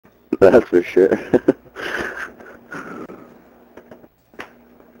That's for sure.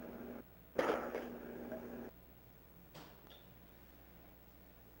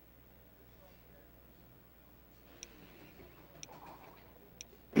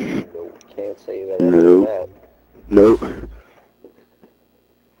 Nope, can't say that. Nope. Nope.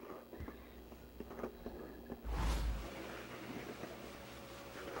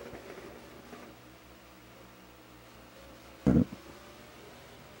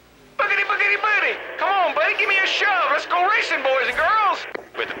 Boogity, boogity, boogity! Come on, buddy, give me a shove. Let's go racing, boys and girls.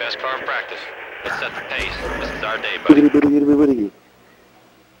 With the best car in practice. Let's set the pace. This is our day, buddy. Boogity, boogity, boogity.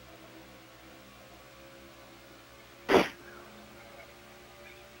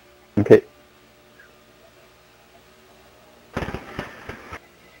 Okay.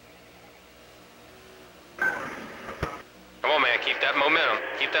 Come on, man. Keep that momentum.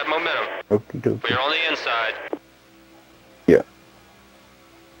 Keep that momentum. Okie dokie. We're on the inside. Yeah.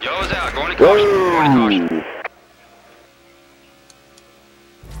 Yellow's out. Going to caution. Going to caution.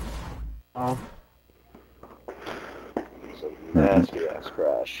 It's a nasty ass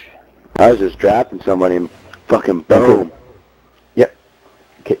crash. I was just drafting somebody and fucking boom. Yep.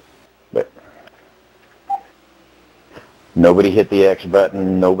 Okay. But nobody hit the X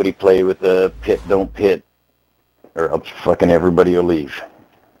button. Nobody play with the pit, don't pit, or else fucking everybody will leave.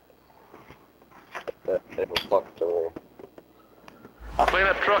 That was fucked over. Clean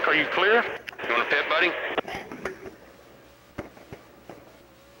up truck, are you clear? You want to pit, buddy?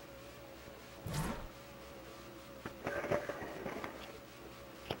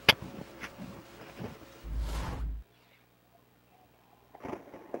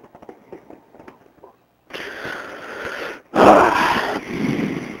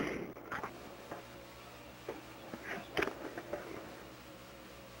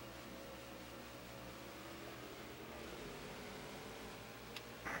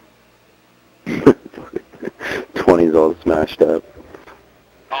 He's all smashed up.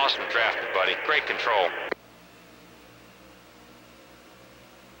 Awesome drafted, buddy. Great control.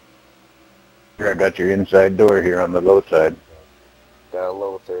 I got your inside door here on the low side. Down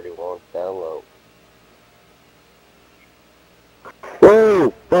low, 31. Down low.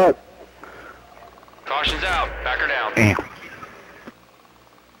 Whoa! Fuck! Caution's out. Back her down. Damn.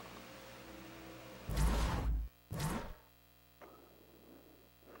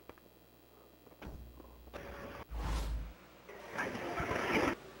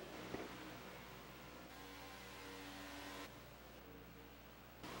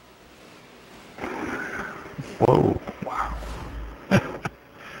 Whoa, wow.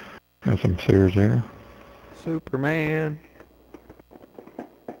 Got some stairs there. Superman.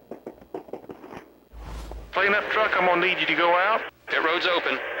 Clean up truck, I'm gonna need you to go out. Pit road's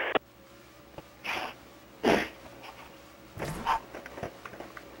open.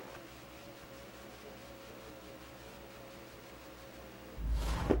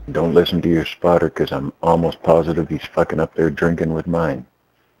 Don't listen to your spotter, because I'm almost positive he's fucking up there drinking with mine.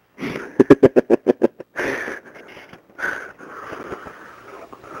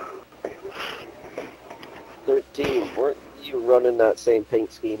 13, weren't you running that same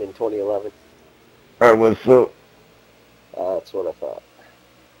paint scheme in 2011? I was so... That's what I thought.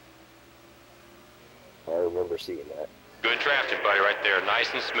 I remember seeing that. Good drafted, buddy, right there. Nice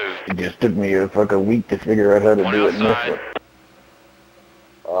and smooth. It just took me a fucking week to figure out how to One do it in this outside. one.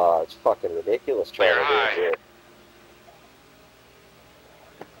 It's fucking ridiculous trying Clear to do high. it here.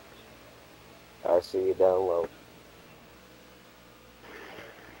 I see you down low.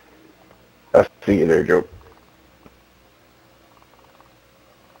 I see you there, Joe.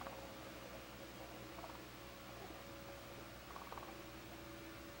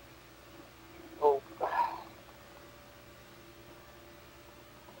 Oh.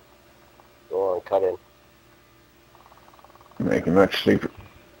 Go on, cut in. Make him much sleeper.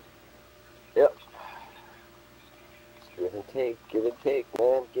 Yep. Give and take,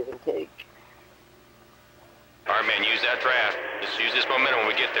 man, give and take. All right, man, use that draft. Just use this momentum when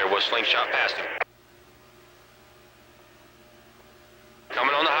we get there. We'll slingshot past him.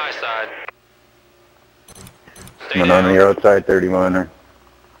 Coming on the high side. Stay Coming down. on the outside, 31er.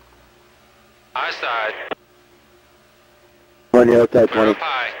 High side. On the outside, Clear 20. up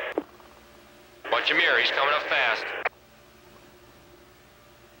high. Watch your mirror. He's coming up fast.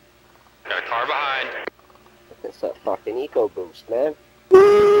 Got a car behind. It's that fucking eco boost, man.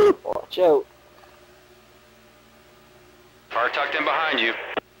 Watch out. Car tucked in behind you.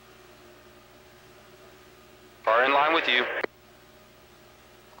 Car in line with you.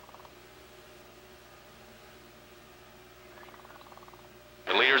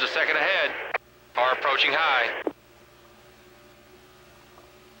 The leader's a second ahead. Car approaching high.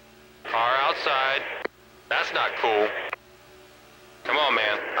 That's not cool. Come on,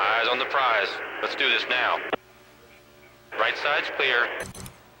 man. Eyes on the prize. Let's do this now. Right side's clear.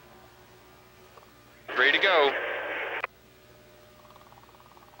 Free to go.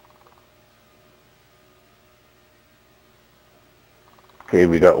 Okay,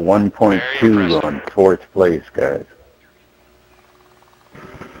 we got 1.2 on 4th place, guys.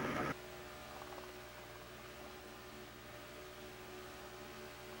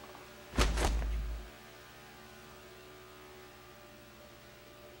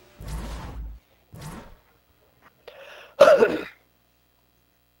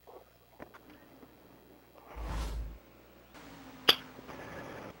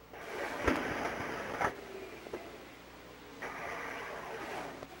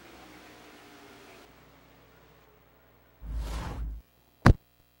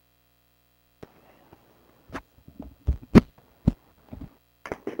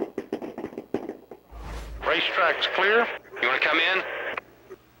 Racetrack's clear. You want to come in?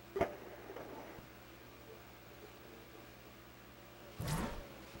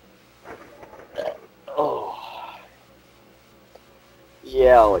 Oh.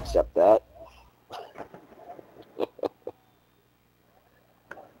 Yeah, I'll accept that.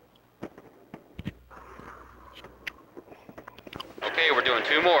 Okay, we're doing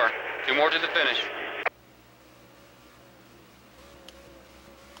two more. Two more to the finish.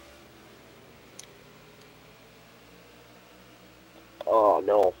 Oh,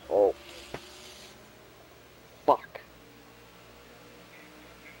 no. Oh. Fuck.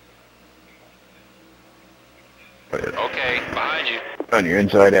 Okay, behind you. On your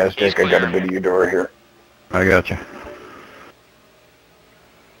inside, Aztec, I got a bit of your door here. I got you.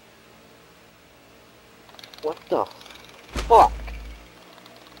 What the fuck?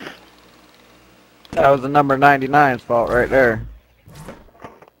 That was the number 99's fault right there.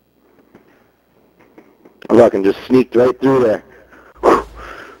 I fucking just sneaked right through there.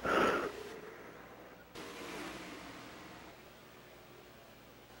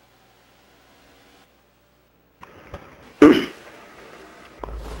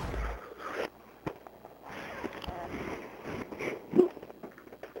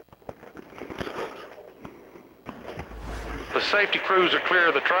 The safety crews are clear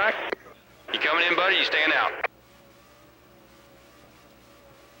of the track. You coming in, buddy? You staying out?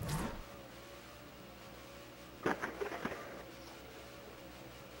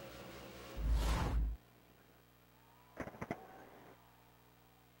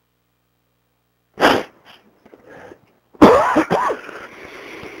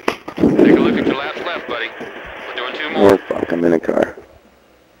 Take a look at your laps left, buddy. We're doing two more. Oh fuck, I'm in a car.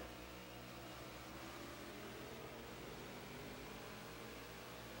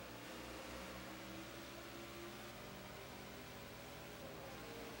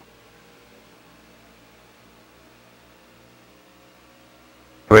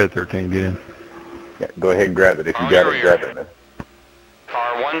 Go ahead, 13, get in. Yeah, go ahead and grab it. If you On got your it, rear. grab it, man.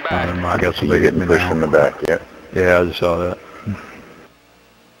 Car one back. I guess So they you're get me getting pushed now. from the back, yeah. Yeah, I just saw that.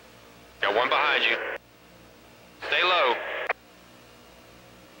 Got one behind you. Stay low.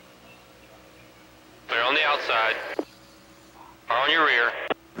 Clear on the outside. Car on your rear.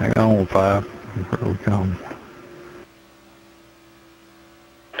 Hang on, 5. Here we come.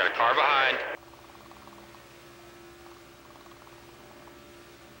 Got a car behind.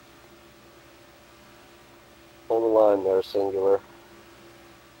 Hold the line there, singular.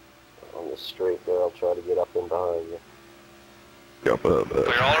 On the straight there, I'll try to get up in behind you. Jump up.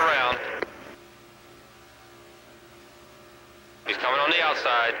 Clear all around. He's coming on the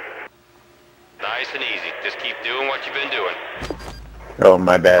outside. Nice and easy. Just keep doing what you've been doing. Oh,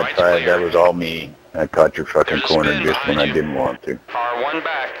 my bad, Right's 5. clear. That was all me. I caught your fucking There's a corner spin just when behind I you. didn't want to. Car one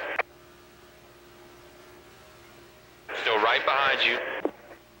back. Still right behind you.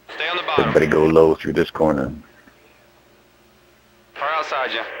 Stay on the bottom. Everybody go low through this corner. Car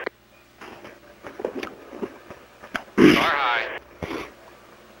outside you. Car high.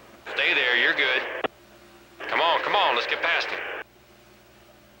 Stay there, you're good. Come on, let's get past him.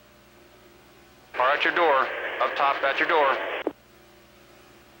 Car at your door. Up top at your door.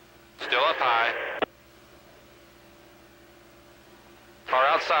 Still up high. Car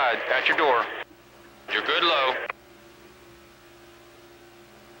outside at your door. You're good low.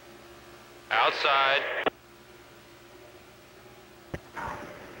 Outside.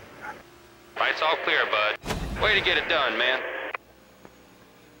 Light's all clear, bud. Way to get it done, man.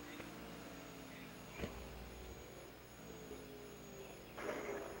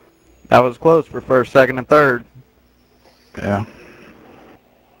 That was close for first, second, and third. Yeah.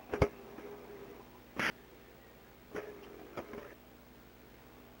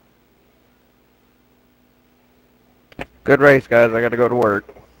 Good race, guys. I gotta go to work.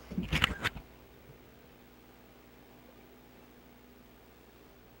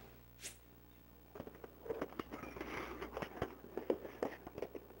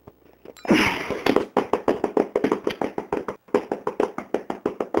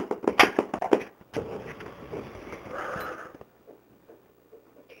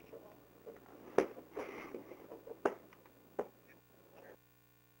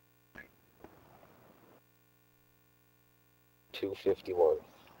 $251.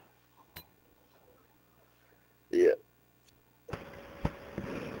 Yeah.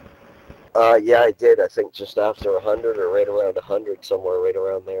 Yeah, I did. I think just after 100 or right around 100, somewhere right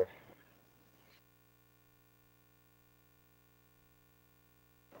around there.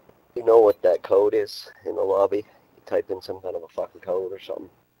 You know what that code is in the lobby? You type in some kind of a fucking code or something.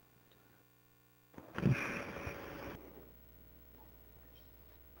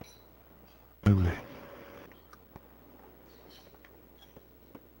 Movie.